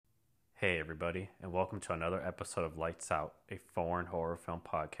Hey, everybody, and welcome to another episode of Lights Out, a foreign horror film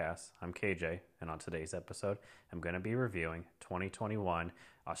podcast. I'm KJ, and on today's episode, I'm going to be reviewing 2021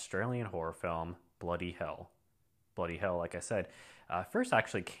 Australian horror film Bloody Hell. Bloody Hell, like I said, first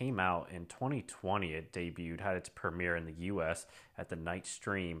actually came out in 2020. It debuted, had its premiere in the US at the Night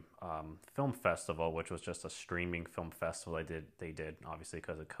Stream Film Festival, which was just a streaming film festival they did obviously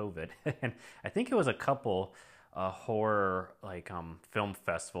because of COVID. And I think it was a couple horror film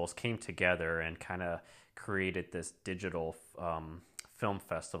festivals came together and kind of created this digital film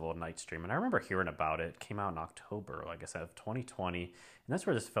festival Night Stream. And I remember hearing about it. It came out in October, like I said, of 2020, and that's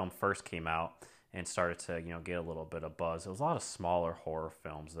where this film first came out and started to get a little bit of buzz. There was a lot of smaller horror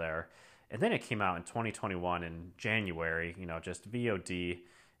films there, and then it came out in 2021 in January. Just VOD.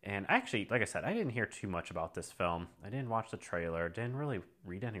 And actually, like I said, I didn't hear too much about this film. I didn't watch the trailer, didn't really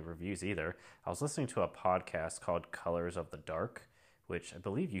read any reviews either. I was listening to a podcast called Colors of the Dark, which I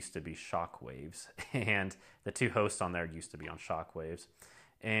believe used to be Shockwaves. And the two hosts on there used to be on Shockwaves.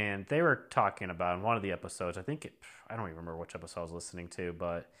 And they were talking about, in one of the episodes, I don't even remember which episode I was listening to,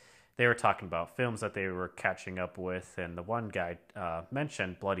 but they were talking about films that they were catching up with. And the one guy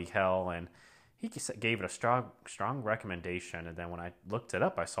mentioned Bloody Hell, and he gave it a strong recommendation. And then when I looked it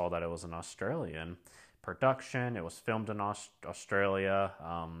up, I saw that it was an Australian production. It was filmed in Australia.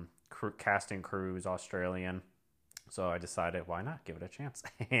 Casting crew is Australian. So I decided, why not give it a chance?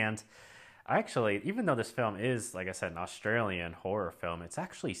 And actually, even though this film is, like I said, an Australian horror film, it's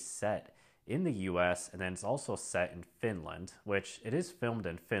actually set in the US, and then it's also set in Finland, which it is filmed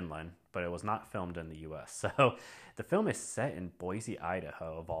in Finland, but it was not filmed in the US. So the film is set in Boise,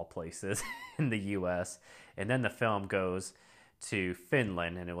 Idaho, of all places, in the US. And then the film goes to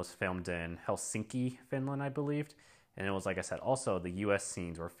Finland, and it was filmed in Helsinki, Finland, I believed. And it was, like I said, also the US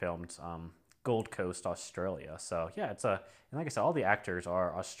scenes were filmed Gold Coast, Australia. So yeah, and like I said, all the actors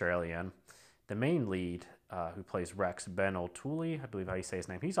are Australian. The main lead, who plays Rex, Ben O'Toole, I believe how you say his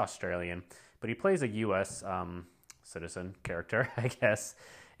name, he's Australian, but he plays a U.S. Citizen character, I guess.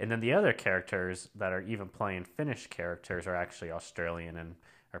 And then the other characters that are even playing Finnish characters are actually Australian and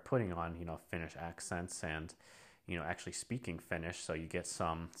are putting on, Finnish accents and, actually speaking Finnish, so you get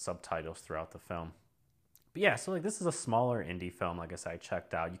some subtitles throughout the film. But yeah, so this is a smaller indie film, like I said, I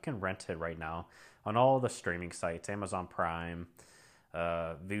checked out. You can rent it right now on all the streaming sites, Amazon Prime,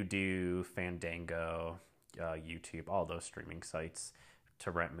 Vudu, Fandango, YouTube, all those streaming sites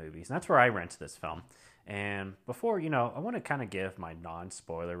to rent movies. And that's where I rent this film. And before, I want to kind of give my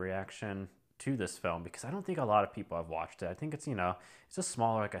non-spoiler reaction to this film because I don't think a lot of people have watched it. I think it's, it's a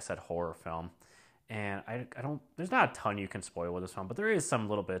smaller, like I said, horror film. And there's not a ton you can spoil with this film, but there is some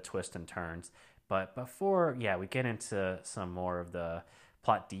little bit of twists and turns. But before, we get into some more of the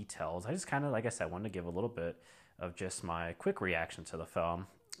plot details, I just kind of, like I said, wanted to give a little bit of just my quick reaction to the film.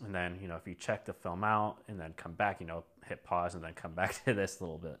 And then, if you check the film out and then come back, hit pause and then come back to this a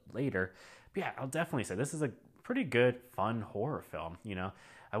little bit later. But yeah, I'll definitely say this is a pretty good, fun horror film.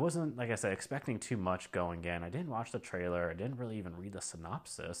 I wasn't, like I said, expecting too much going in. I didn't watch the trailer. I didn't really even read the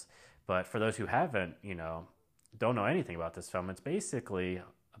synopsis. But for those who haven't, don't know anything about this film, it's basically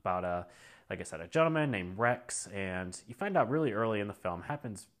about like I said, a gentleman named Rex. And you find out really early in the film,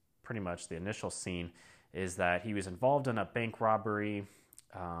 happens pretty much the initial scene, is that he was involved in a bank robbery,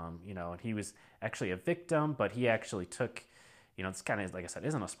 and he was actually a victim, but he actually took, this kind of, like I said,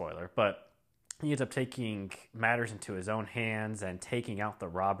 isn't a spoiler, but he ends up taking matters into his own hands and taking out the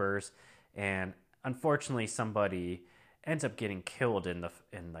robbers. And unfortunately, somebody ends up getting killed in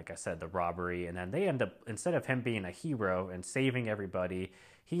like I said, the robbery. And then they end up, instead of him being a hero and saving everybody,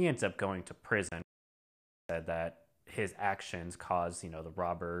 he ends up going to prison. Said that his actions caused, the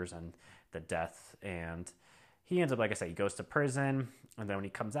robbers and the death. And he ends up, like I said, he goes to prison. And then when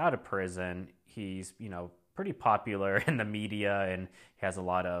he comes out of prison, he's, pretty popular in the media, and he has a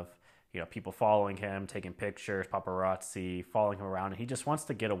lot of, people following him, taking pictures, paparazzi, following him around. And he just wants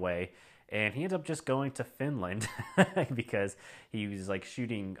to get away. And he ends up just going to Finland because he was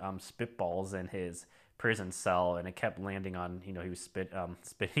shooting spitballs in his prison cell, and it kept landing on, he was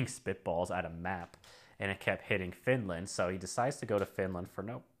spitting spitballs at a map, and it kept hitting Finland. So he decides to go to Finland for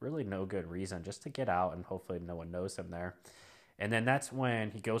no good reason, just to get out, and hopefully no one knows him there. And then that's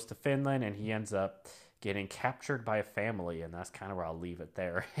when he goes to Finland, and he ends up getting captured by a family, and that's kind of where I'll leave it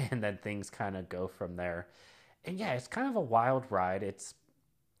there. And then things kind of go from there. And yeah, it's kind of a wild ride. It's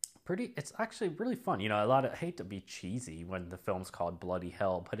actually really fun. I hate to be cheesy when the film's called Bloody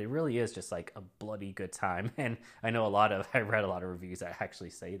Hell, but it really is just like a bloody good time. And I read a lot of reviews that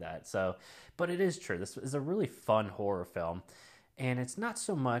actually say that. So, but it is true. This is a really fun horror film. And it's not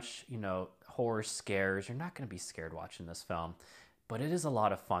so much, horror scares. You're not going to be scared watching this film. but it is a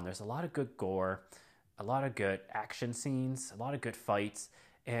lot of fun. There's a lot of good gore, a lot of good action scenes, a lot of good fights,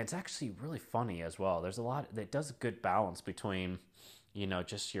 and it's actually really funny as well. There's a lot that does a good balance between,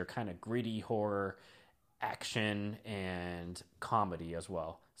 just your kind of gritty horror, action, and comedy as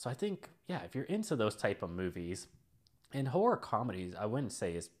well. So I think, yeah, if you're into those type of movies, and horror comedies, I wouldn't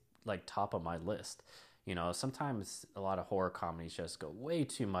say is like top of my list. Sometimes a lot of horror comedies just go way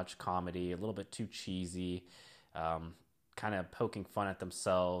too much comedy, a little bit too cheesy, kind of poking fun at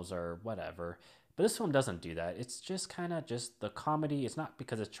themselves or whatever. But this film doesn't do that. It's just kind of just the comedy. It's not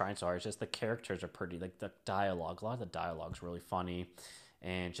because it's trying so hard. It's just the characters are pretty, like the dialogue. A lot of the dialogue's really funny,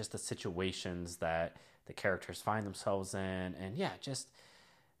 and just the situations that the characters find themselves in, and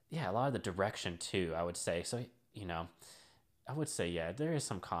a lot of the direction too, I would say. So I would say, yeah, there is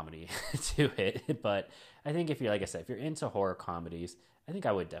some comedy to it, but I think if you're, like I said, if you're into horror comedies, I think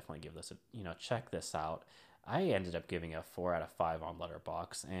I would definitely give this check this out. I ended up giving a 4 out of 5 on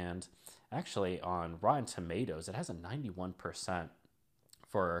Letterboxd, and actually on Rotten Tomatoes, it has a 91%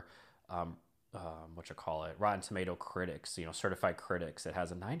 for Rotten Tomato critics, certified critics. It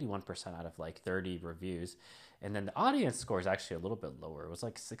has a 91% out of like 30 reviews, and then the audience score is actually a little bit lower. It was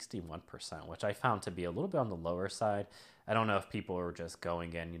like 61%, which I found to be a little bit on the lower side. I don't know if people were just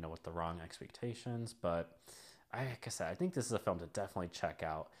going in, with the wrong expectations, but like I said, I think this is a film to definitely check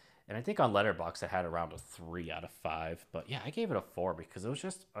out. And I think on Letterboxd it had around a 3 out of 5. But yeah, I gave it a 4 because it was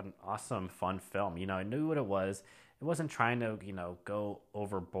just an awesome, fun film. I knew what it was. It wasn't trying to, go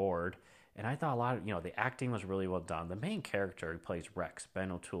overboard. And I thought a lot of, the acting was really well done. The main character who plays Rex,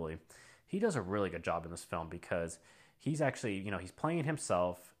 Ben O'Toole, he does a really good job in this film because he's actually, he's playing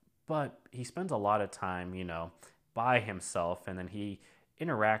himself, but he spends a lot of time, by himself, and then he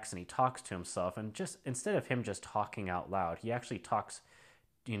interacts and he talks to himself, and just instead of him just talking out loud, he actually talks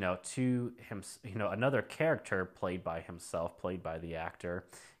to him, another character played by himself, played by the actor,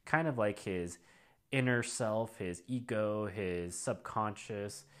 kind of like his inner self, his ego, his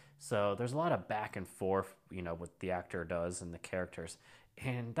subconscious. So there's a lot of back and forth, what the actor does and the characters.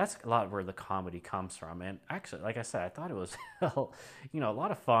 And that's a lot where the comedy comes from. And actually, like I said, I thought it was, a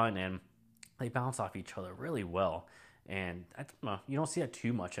lot of fun, and they bounce off each other really well. And I don't know, you don't see that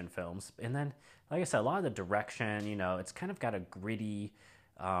too much in films. And then, like I said, a lot of the direction, it's kind of got a gritty,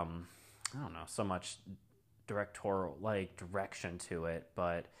 I don't know, so much directorial like direction to it,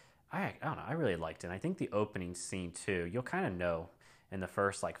 but I don't know, I really liked it. And I think the opening scene too, you'll kind of know in the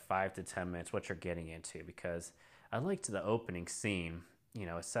first like 5 to 10 minutes what you're getting into, because I liked the opening scene.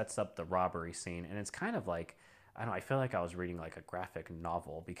 It sets up the robbery scene, and it's kind of like, I don't know, I feel like I was reading like a graphic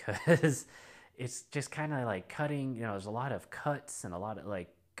novel because it's just kind of like cutting, there's a lot of cuts and a lot of like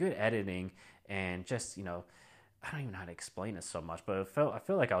good editing, and just, I don't even know how to explain it so much, but I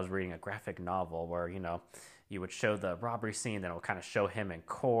feel like I was reading a graphic novel where, you would show the robbery scene, then it would kind of show him in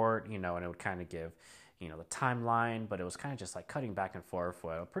court, and it would kind of give, the timeline, but it was kind of just like cutting back and forth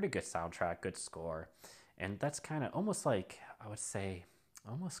with a pretty good soundtrack, good score. And that's kind of almost like, I would say,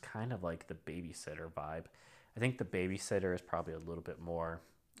 almost kind of like the Babysitter vibe. I think the Babysitter is probably a little bit more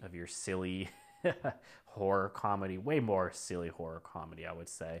of your silly horror comedy, way more silly horror comedy, I would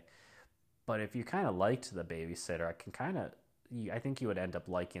say. But if you kind of liked The Babysitter, I think you would end up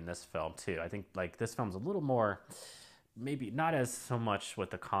liking this film too. I think like this film's a little more, maybe not as so much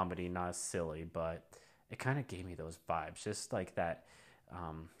with the comedy, not as silly, but it kind of gave me those vibes, just like that.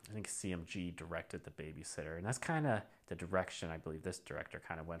 I think CMG directed The Babysitter, and that's kind of the direction I believe this director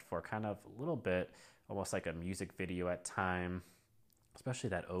kind of went for, kind of a little bit almost like a music video at time, especially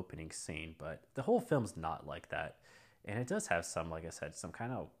that opening scene. But the whole film's not like that, and it does have some, like I said, some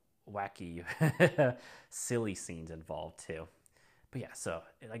kind of wacky, silly scenes involved too. But yeah, so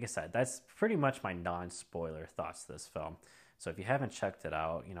like I said, that's pretty much my non-spoiler thoughts to this film. So if you haven't checked it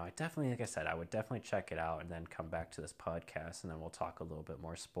out, I definitely, like I said, I would definitely check it out and then come back to this podcast, and then we'll talk a little bit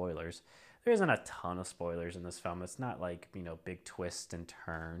more spoilers. There isn't a ton of spoilers in this film. It's not like, big twists and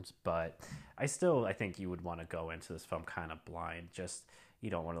turns, but I think you would want to go into this film kind of blind. Just, you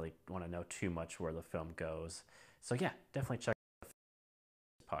don't really want to know too much where the film goes. So yeah, definitely check the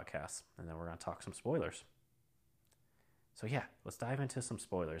podcast, and then we're going to talk some spoilers. So yeah, let's dive into some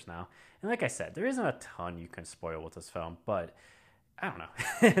spoilers now. And like I said, there isn't a ton you can spoil with this film, but I don't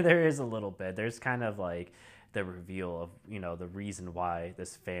know. There is a little bit. There's kind of like the reveal of, the reason why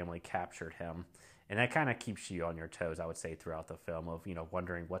this family captured him. And that kind of keeps you on your toes, I would say, throughout the film of,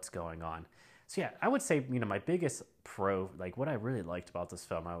 wondering what's going on. So yeah, I would say, my biggest like what I really liked about this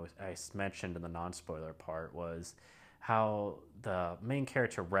film, I mentioned in the non-spoiler part, was how the main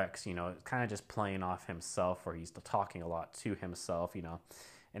character Rex, kind of just playing off himself, or he's talking a lot to himself,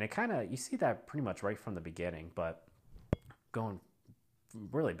 and it kind of, you see that pretty much right from the beginning. But going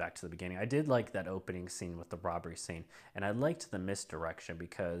really back to the beginning, I did like that opening scene with the robbery scene, and I liked the misdirection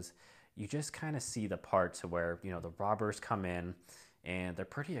because you just kind of see the parts where the robbers come in and they're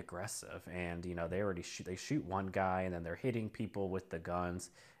pretty aggressive, and they shoot one guy, and then they're hitting people with the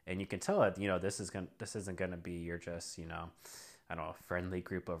guns, and you can tell that this isn't gonna be your just I don't know, friendly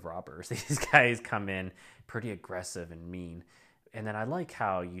group of robbers. These guys come in pretty aggressive and mean. And then I like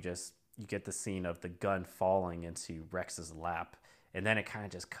how you get the scene of the gun falling into Rex's lap, and then it kind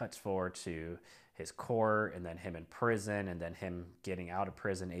of just cuts forward to his court, and then him in prison, and then him getting out of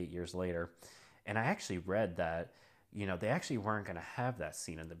prison 8 years later. And I actually read that they actually weren't going to have that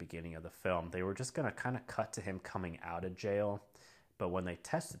scene in the beginning of the film. They were just going to kind of cut to him coming out of jail. But when they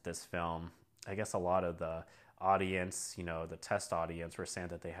tested this film, I guess a lot of the audience, the test audience, were saying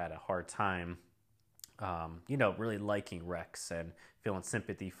that they had a hard time really liking Rex and feeling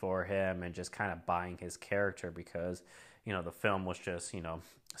sympathy for him and just kind of buying his character because, the film was just,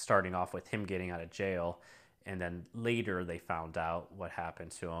 starting off with him getting out of jail. And then later they found out what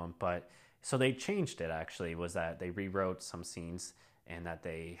happened to him. But so they changed it, actually, was that they rewrote some scenes and that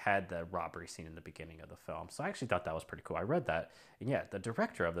they had the robbery scene in the beginning of the film. So I actually thought that was pretty cool. I read that. And yeah, the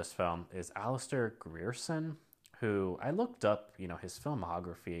director of this film is Alistair Grierson, who I looked up, his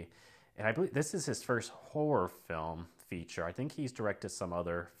filmography. And I believe this is his first horror film feature. I think he's directed some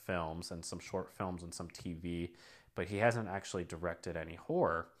other films and some short films and some TV, but he hasn't actually directed any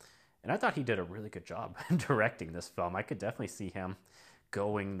horror. And I thought he did a really good job directing this film. I could definitely see him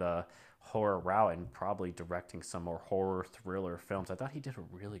going the horror route and probably directing some more horror thriller films. I thought he did a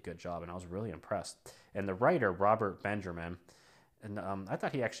really good job, and I was really impressed. And the writer, Robert Benjamin, and I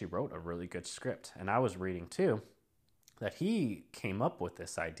thought he actually wrote a really good script. And I was reading too that he came up with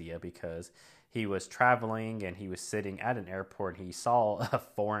this idea because he was traveling and he was sitting at an airport. He saw a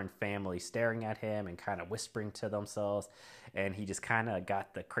foreign family staring at him and kind of whispering to themselves. And he just kind of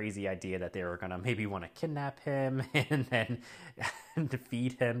got the crazy idea that they were going to maybe want to kidnap him and then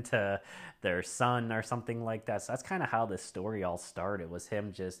feed him to their son or something like that. So that's kind of how this story all started, was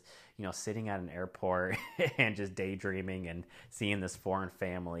him just, sitting at an airport and just daydreaming and seeing this foreign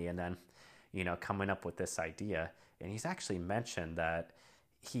family and then, coming up with this idea. And he's actually mentioned that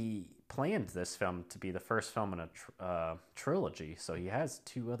he planned this film to be the first film in a trilogy. So he has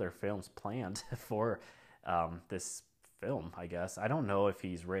 2 other films planned for this film, I guess. I don't know if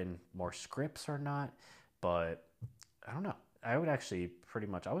he's written more scripts or not, but I don't know. I would actually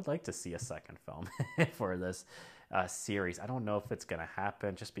I would like to see a second film for this series. I don't know if it's going to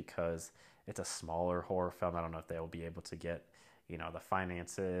happen just because it's a smaller horror film. I don't know if they will be able to get, the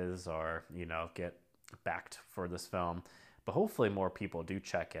finances or, get backed for this film. But hopefully more people do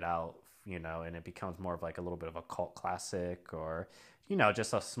check it out, and it becomes more of like a little bit of a cult classic or,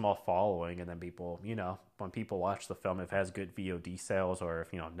 just a small following. And then people, when people watch the film, if it has good VOD sales or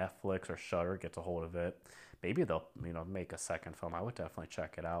if, Netflix or Shudder gets a hold of it, maybe they'll, make a second film. I would definitely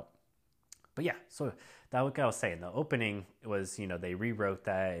check it out. But yeah, so that what I was saying. The opening was, they rewrote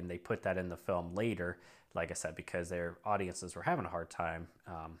that and they put that in the film later, like I said, because their audiences were having a hard time,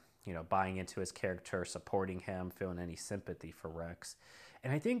 buying into his character, supporting him, feeling any sympathy for Rex.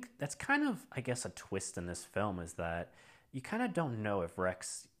 And I think that's kind of, I guess, a twist in this film is that you kind of don't know if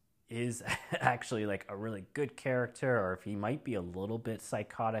Rex is actually like a really good character or if he might be a little bit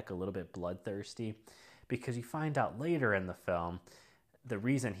psychotic, a little bit bloodthirsty, because you find out later in the film the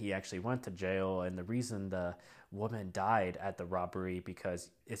reason he actually went to jail and the reason the woman died at the robbery, because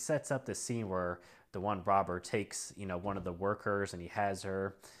it sets up this scene where the one robber takes, one of the workers and he has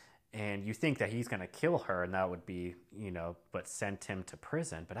her. And you think that he's going to kill her and that would be, but sent him to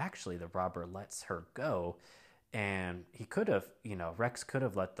prison. But actually the robber lets her go. And he could have, Rex could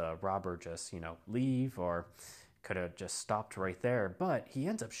have let the robber just, leave or could have just stopped right there. But he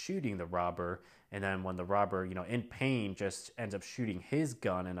ends up shooting the robber. And then when the robber, in pain, just ends up shooting his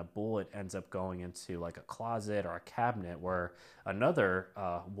gun and a bullet ends up going into like a closet or a cabinet where another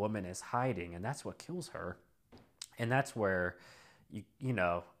woman is hiding. And that's what kills her. And that's where,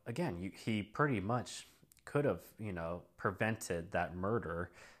 he pretty much could have, prevented that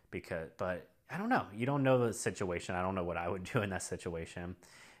murder but I don't know. You don't know the situation. I don't know what I would do in that situation.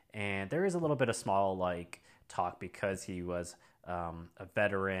 And there is a little bit of small talk because he was a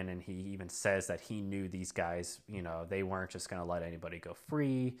veteran and he even says that he knew these guys, they weren't just going to let anybody go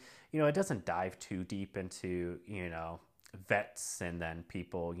free. It doesn't dive too deep into, vets and then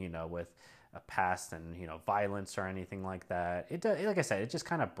people, with a past and, you know, violence or anything like that. Like I said, it just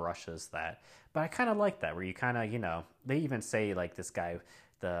kind of brushes that. But I kind of like that, where you kind of, you know, they even say, like, this guy,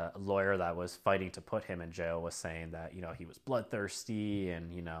 the lawyer that was fighting to put him in jail, was saying that, you know, he was bloodthirsty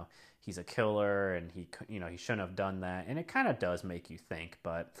and, you know, he's a killer and he, you know, he shouldn't have done that. And it kind of does make you think,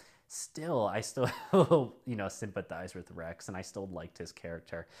 but still, I still, you know, sympathize with Rex, and I still liked his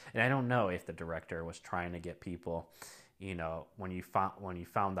character. And I don't know if the director was trying to get people, you know, when you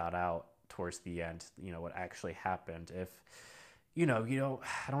found that out towards the end, you know, what actually happened. If, you know,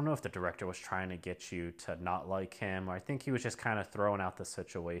 I don't know if the director was trying to get you to not like him, or I think he was just kind of throwing out the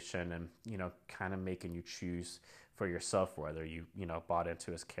situation and, you know, kind of making you choose for yourself whether you know, bought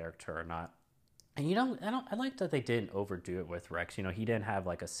into his character or not. And you know, I like that they didn't overdo it with Rex. You know, he didn't have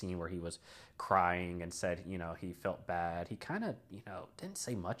like a scene where he was crying and said, you know, he felt bad. He kind of, you know, didn't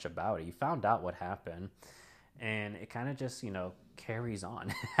say much about it. He found out what happened, and it kind of just, you know, carries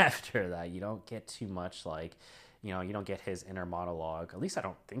on after that. You don't get too much, like, you know, you don't get his inner monologue. At least I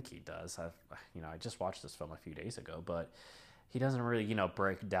don't think he does. You know, I just watched this film a few days ago, but he doesn't really, you know,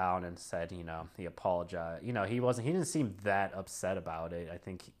 break down and said, you know, he apologized. You know, he didn't seem that upset about it. I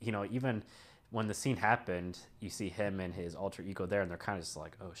think, you know, even when the scene happened, you see him and his alter ego there, and they're kind of just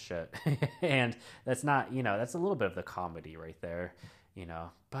like, oh shit. And that's not, you know, that's a little bit of the comedy right there, you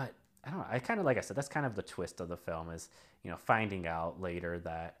know. But I don't know. I kind of, like I said, that's kind of the twist of the film, is, you know, finding out later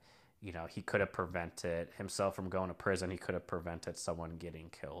that, you know, he could have prevented himself from going to prison. He could have prevented someone getting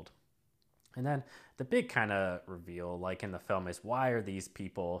killed. And then the big kind of reveal, like in the film, is why are these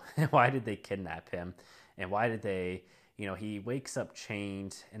people, why did they kidnap him? And why did they, you know, he wakes up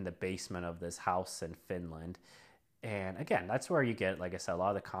chained in the basement of this house in Finland. And again, that's where you get, like I said, a lot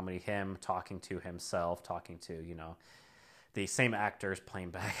of the comedy, him talking to himself, talking to, you know, the same actors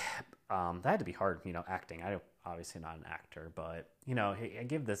playing back. That had to be hard, you know, acting. I'm obviously not an actor, but, you know, I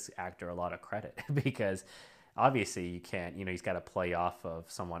give this actor a lot of credit because obviously you can't, you know, he's got to play off of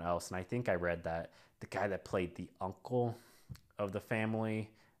someone else. And I think I read that the guy that played the uncle of the family,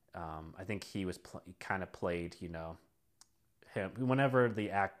 I think he was kind of played, you know, him whenever the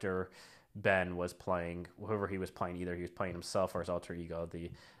actor Ben was playing, whoever he was playing, either he was playing himself or his alter ego,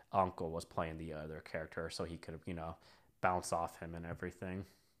 the uncle was playing the other character, so he could, you know, bounce off him and everything.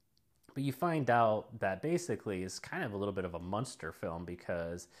 But you find out that basically it's kind of a little bit of a monster film,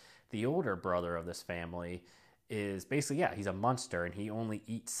 because the older brother of this family is basically, yeah, he's a monster, and he only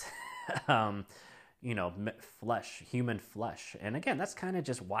eats you know, human flesh. And again, that's kind of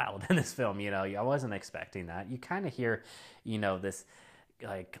just wild in this film. You know, I wasn't expecting that. You kind of hear, you know, this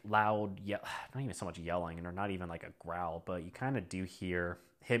like loud, not even so much yelling, or not even like a growl, but you kind of do hear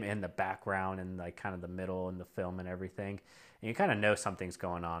him in the background and like kind of the middle in the film and everything. And you kind of know something's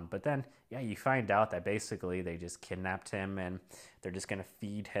going on. But then, yeah, you find out that basically they just kidnapped him, and they're just going to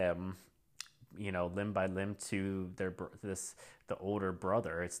feed him, you know, limb by limb to the older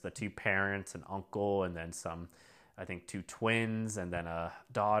brother. It's the two parents, an uncle, and then some, I think, two twins, and then a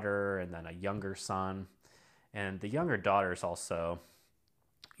daughter, and then a younger son. And the younger daughter is also,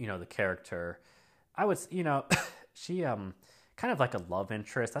 you know, the character, I would, you know, she kind of like a love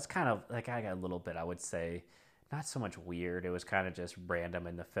interest. That's kind of like, I got a little bit, I would say, not so much weird. It was kind of just random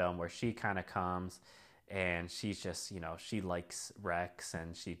in the film, where she kind of comes and she's just, you know, she likes Rex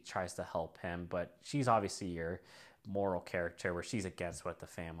and she tries to help him, but she's obviously your moral character, where she's against what the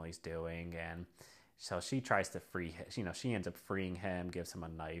family's doing. And so she tries to free him, you know, she ends up freeing him, gives him a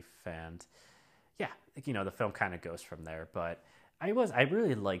knife, and yeah, you know, the film kind of goes from there. But I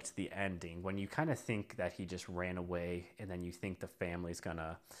really liked the ending, when you kind of think that he just ran away, and then you think the family's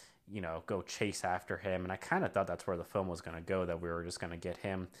gonna, you know, go chase after him. And I kind of thought that's where the film was going to go, that we were just going to get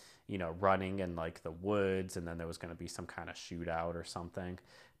him, you know, running in like the woods, and then there was going to be some kind of shootout or something.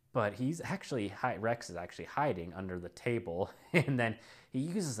 But Rex is actually hiding under the table, and then he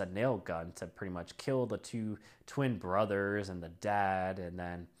uses a nail gun to pretty much kill the two twin brothers and the dad. And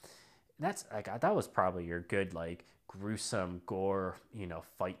then that's like, that was probably your good, like, gruesome gore, you know,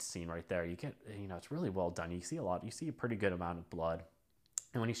 fight scene right there. You get, you know, it's really well done. You see a pretty good amount of blood.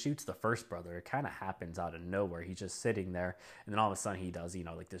 And when he shoots the first brother, it kind of happens out of nowhere. He's just sitting there, and then all of a sudden he does, you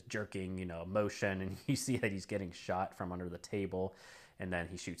know, like this jerking, you know, motion, and you see that he's getting shot from under the table. And then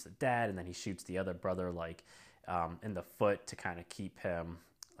he shoots the dad, and then he shoots the other brother, like, in the foot to kind of keep him,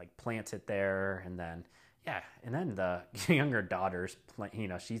 like, planted there. And then, yeah, and then the younger daughter's, you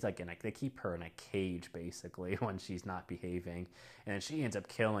know, she's like they keep her in a cage, basically, when she's not behaving. And then she ends up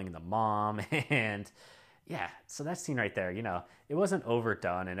killing the mom, and yeah, so that scene right there, you know, it wasn't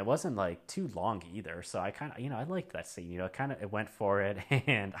overdone, and it wasn't like too long either. So I kind of, you know, I liked that scene. You know, it went for it,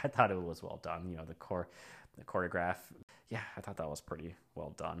 and I thought it was well done. You know, the choreograph. yeah, I thought that was pretty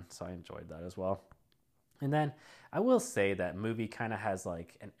well done. So I enjoyed that as well. And then I will say that movie kind of has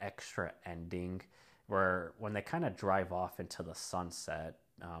like an extra ending where when they kind of drive off into the sunset,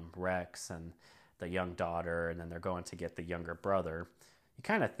 Rex and the young daughter, and then they're going to get the younger brother, you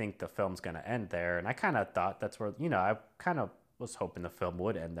kind of think the film's going to end there. And I kind of thought that's where, I kind of was hoping the film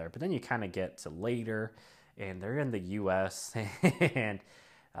would end there. But then you kind of get to later, and they're in the U.S., and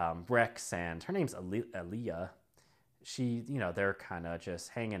Rex and her name's Aaliyah. They're kind of just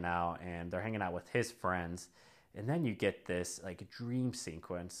hanging out, and they're hanging out with his friends. And then you get this like dream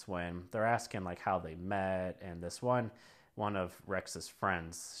sequence when they're asking like how they met, and this one of Rex's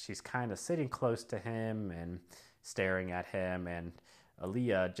friends, she's kind of sitting close to him and staring at him, and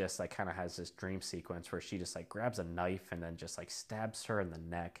Aaliyah just like kind of has this dream sequence where she just like grabs a knife and then just like stabs her in the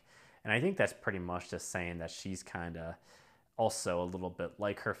neck. And I think that's pretty much just saying that she's kind of also a little bit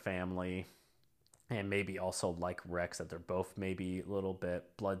like her family, and maybe also like Rex, that they're both maybe a little bit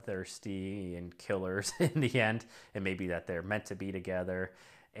bloodthirsty and killers in the end, and maybe that they're meant to be together.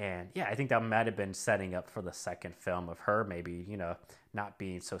 And yeah, I think that might have been setting up for the second film of her maybe, not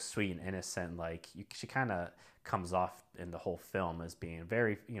being so sweet and innocent. Like she kind of comes off in the whole film as being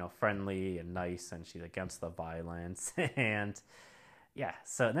very, friendly and nice, and she's against the violence. And yeah,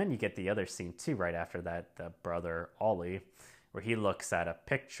 so then you get the other scene too right after that, the brother Ollie, where he looks at a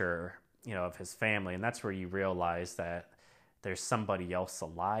picture, of his family, and that's where you realize that there's somebody else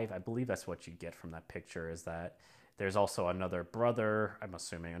alive. I believe that's what you get from that picture, is that there's also another brother, I'm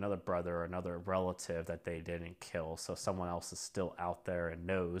assuming another brother or another relative that they didn't kill. So someone else is still out there and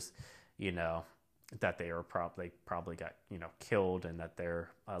knows, that they were probably got, killed, and that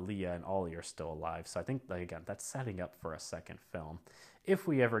they're Leah and Ollie are still alive. So I think, like, again, that's setting up for a second film. If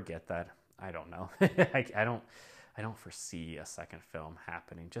we ever get that, I don't know. I don't foresee a second film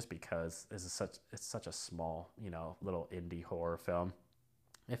happening, just because it's such a small, little indie horror film.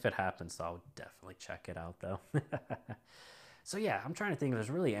 If it happens, I'll definitely check it out, though. So yeah, I'm trying to think if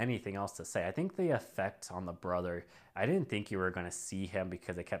there's really anything else to say. I think the effect on the brother, I didn't think you were going to see him,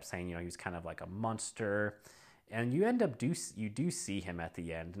 because they kept saying, he was kind of like a monster. And you do see him at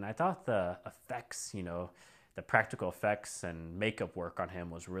the end. And I thought the effects, the practical effects and makeup work on him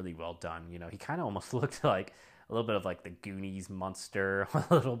was really well done. He kind of almost looked like a little bit of like the Goonies monster a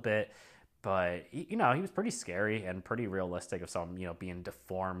little bit. But, he was pretty scary and pretty realistic of some, being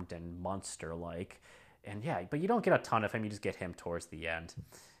deformed and monster-like. And yeah, but you don't get a ton of him. You just get him towards the end.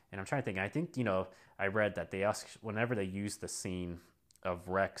 And I'm trying to think. I think, I read that they ask, whenever they use the scene of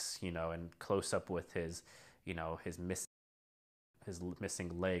Rex, and close up with his, his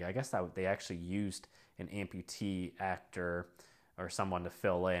missing leg, I guess that they actually used an amputee actor or someone to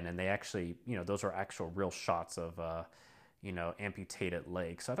fill in. And they actually, those are actual real shots of, amputated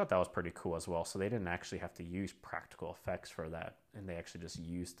legs. So I thought that was pretty cool as well. So they didn't actually have to use practical effects for that. And they actually just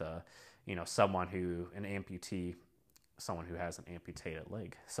used, an amputee, someone who has an amputated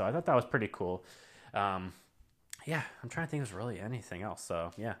leg. So I thought that was pretty cool. Yeah, I'm trying to think if there's really anything else.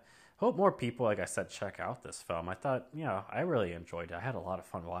 So yeah, hope more people, like I said, check out this film. I thought, I really enjoyed it. I had a lot of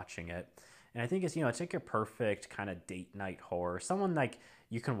fun watching it. And I think it's, it's like a perfect kind of date night horror. Someone like,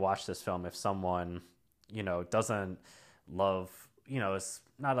 you can watch this film if someone, doesn't love, is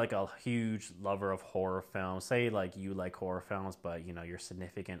not like a huge lover of horror films. Say like you like horror films, but your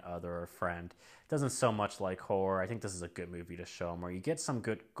significant other or friend doesn't so much like horror. I think this is a good movie to show them, where you get some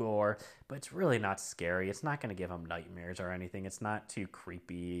good gore, but it's really not scary. It's not going to give them nightmares or anything. It's not too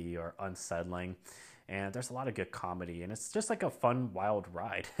creepy or unsettling. And there's a lot of good comedy, and it's just like a fun, wild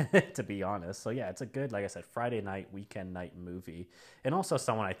ride, to be honest. So yeah, it's a good, like I said, Friday night, weekend night movie. And also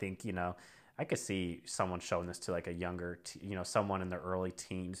someone, I think, I could see someone showing this to like a younger, someone in their early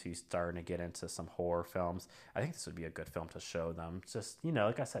teens who's starting to get into some horror films. I think this would be a good film to show them. Just,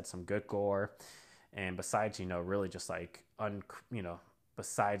 like I said, some good gore. And besides, really just like,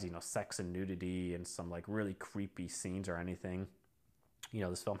 besides, sex and nudity and some like really creepy scenes or anything,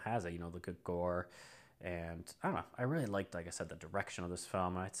 this film has it, the good gore. And I don't know, I really liked, like I said, the direction of this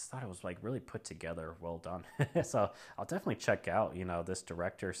film. And I just thought it was like really put together, well done. So I'll definitely check out, this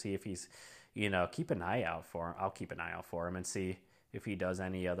director, see if he's, keep an eye out for him. I'll keep an eye out for him and see if he does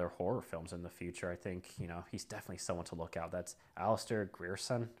any other horror films in the future. I think, he's definitely someone to look out. That's Alistair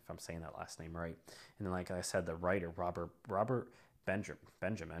Grierson, if I'm saying that last name right. And then, like I said, the writer, Robert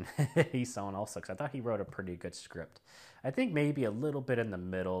Benjamin, he's someone else, because I thought he wrote a pretty good script. I think maybe a little bit in the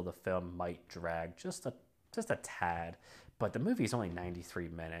middle, the film might drag just a tad, but the movie's only 93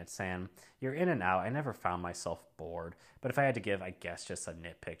 minutes and you're in and out. I never found myself bored. But if I had to give, I guess, just a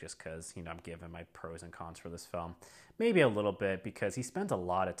nitpick, just because, I'm giving my pros and cons for this film, maybe a little bit, because he spends a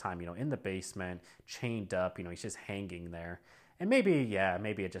lot of time, in the basement, chained up, he's just hanging there. And maybe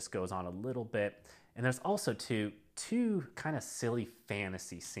it just goes on a little bit. And there's also two kind of silly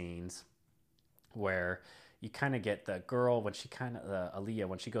fantasy scenes where you kind of get the girl when she Aaliyah,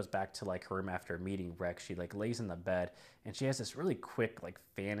 when she goes back to like her room after meeting Rex, she like lays in the bed and she has this really quick like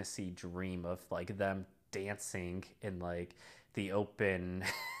fantasy dream of like them dancing in like the open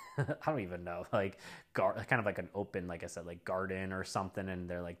I don't even know, like kind of like an open, like I said, like garden or something, and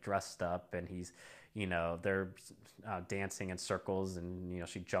they're like dressed up and he's they're dancing in circles, and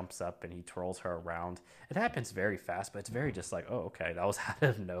she jumps up and he twirls her around. It happens very fast, but it's very just like, oh, okay, that was out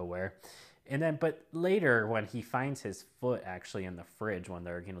of nowhere. And then, but later when he finds his foot actually in the fridge, when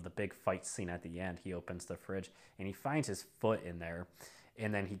they're, the big fight scene at the end, he opens the fridge and he finds his foot in there,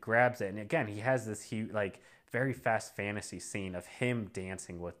 and then he grabs it. And again, he has this huge, like very fast fantasy scene of him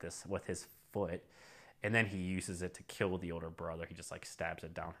dancing with his foot. And then he uses it to kill the older brother. He just like stabs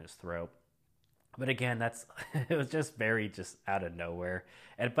it down his throat. But again, it was just very just out of nowhere.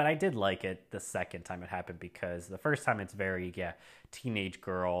 But I did like it the second time it happened, because the first time it's very, teenage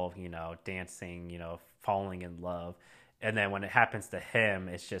girl, dancing, falling in love. And then when it happens to him,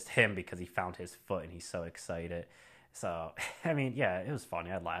 it's just him because he found his foot and he's so excited. So, I mean, it was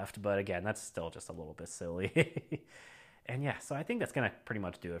funny. I laughed. But again, that's still just a little bit silly. And so I think that's going to pretty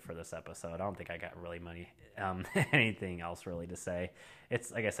much do it for this episode. I don't think I got really anything else really to say.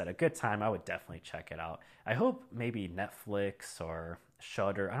 It's, like I said, a good time. I would definitely check it out. I hope maybe Netflix or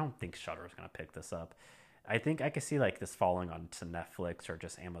Shudder. I don't think Shudder is going to pick this up. I think I could see like this falling onto Netflix or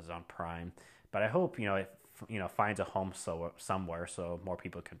just Amazon Prime. But I hope, it finds a home somewhere so more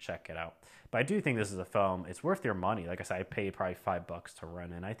people can check it out. But I do think this is a film. It's worth your money. Like I said, I paid probably $5 to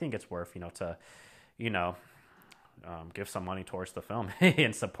rent, and I think it's worth, to, give some money towards the film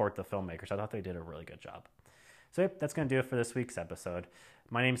and support the filmmakers. I thought they did a really good job. So that's going to do it for this week's episode.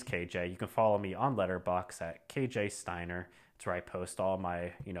 My name's KJ. You can follow me on Letterboxd at KJ Steiner. It's where I post all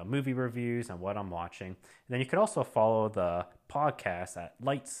my, movie reviews and what I'm watching. And then you could also follow the podcast at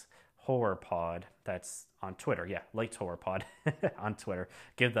Lights Horror Pod. That's on Twitter. Yeah, Lights Horror Pod on Twitter.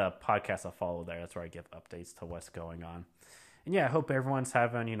 Give the podcast a follow there. That's where I give updates to what's going on. And I hope everyone's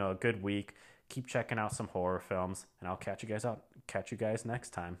having, a good week. Keep checking out some horror films, and I'll catch you guys next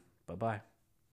time. Bye-bye.